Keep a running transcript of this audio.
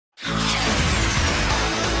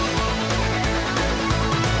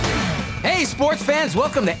Hey, sports fans,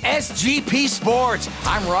 welcome to SGP Sports.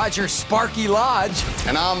 I'm Roger Sparky Lodge.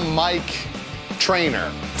 And I'm Mike Trainor.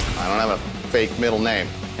 I don't have a fake middle name.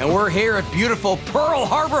 And we're here at beautiful Pearl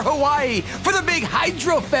Harbor, Hawaii for the big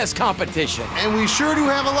Hydro Fest competition. And we sure do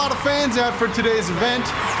have a lot of fans out for today's event.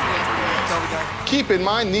 Keep in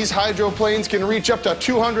mind, these hydroplanes can reach up to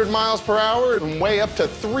 200 miles per hour and weigh up to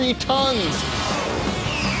 3 tons.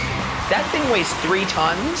 That thing weighs 3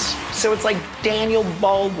 tons, so it's like Daniel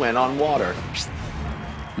Baldwin on water.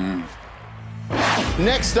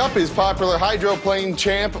 Next up is popular hydroplane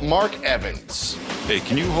champ Mark Evans. Hey,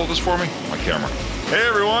 can you hold this for me? My camera. Hey,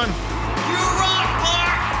 everyone. You rock,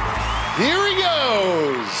 Mark! Here he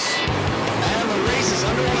goes. And the race is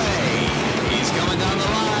underway. He's coming down the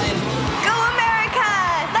line. Go America!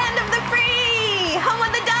 Land of the free! Home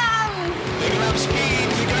of the dumb! Picking up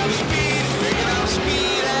speed, picking up speed, picking up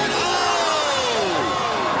speed, and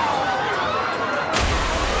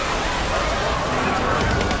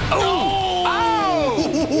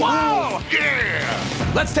wow!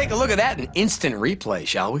 Yeah! Let's take a look at that in instant replay,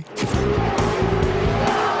 shall we?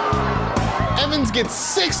 Evans gets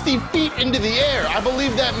 60 feet into the air. I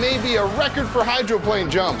believe that may be a record for hydroplane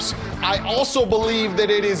jumps. I also believe that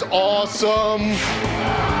it is awesome.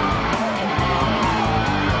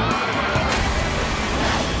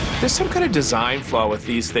 There's some kind of design flaw with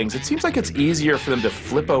these things. It seems like it's easier for them to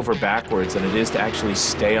flip over backwards than it is to actually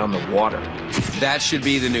stay on the water. That should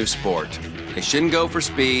be the new sport. They shouldn't go for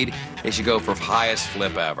speed. They should go for highest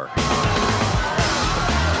flip ever.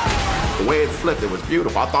 The way it flipped, it was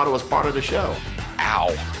beautiful. I thought it was part of the show. Ow.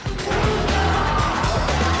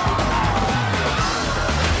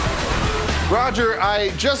 Roger,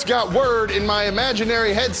 I just got word in my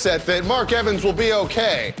imaginary headset that Mark Evans will be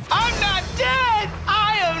okay. I'm not dead!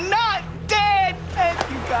 I am not dead! Thank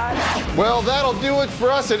you, God. Well, that'll do it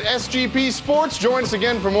for us at SGP Sports. Join us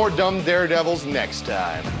again for more Dumb Daredevils next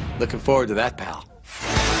time. Looking forward to that, pal.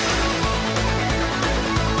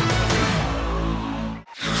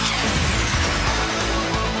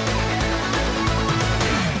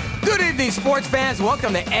 Good evening, sports fans.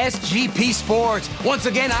 Welcome to SGP Sports. Once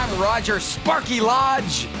again, I'm Roger Sparky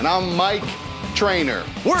Lodge. And I'm Mike Trainor.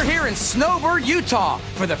 We're here in Snowbird, Utah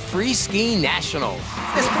for the Free Ski Nationals.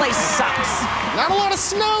 This place sucks. Not a lot of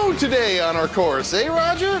snow today on our course, eh,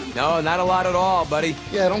 Roger? No, not a lot at all, buddy.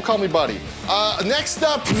 Yeah, don't call me buddy. Next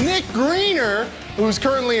up, Nick Greener, who's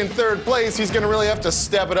currently in 3rd place. He's going to really have to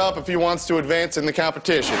step it up if he wants to advance in the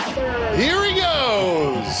competition. Here he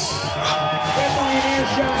goes.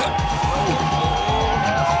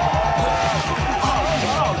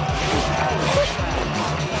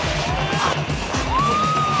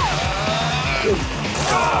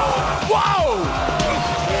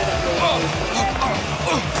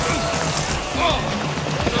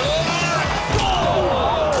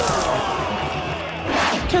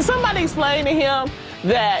 Can somebody explain to him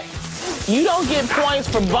that you don't get points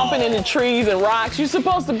for bumping into trees and rocks? You're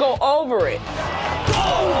supposed to go over it.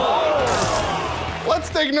 Let's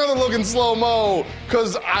take another look in slow-mo,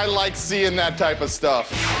 because I like seeing that type of stuff.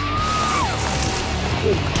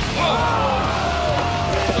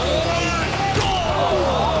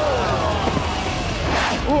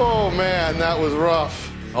 Oh, man, that was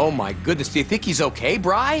rough. Oh, my goodness. Do you think he's okay,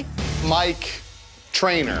 Bri? Mike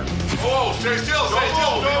Trainor. Oh, stay still, stay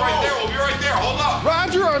still. We'll be right there, we'll be right there. Hold up.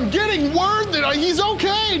 Roger, I'm getting word that he's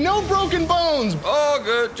okay. No broken bones. Oh,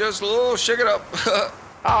 good. Just a little shake it up.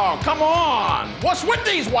 Oh, come on. What's with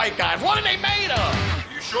these white guys? What are they made of?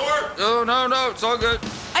 You sure? Oh, no, it's all good.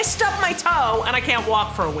 I stubbed my toe and I can't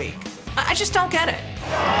walk for a week. I just don't get it.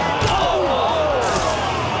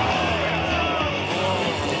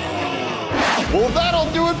 Well, that'll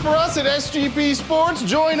do it for us at SGP Sports.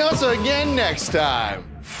 Join us again next time.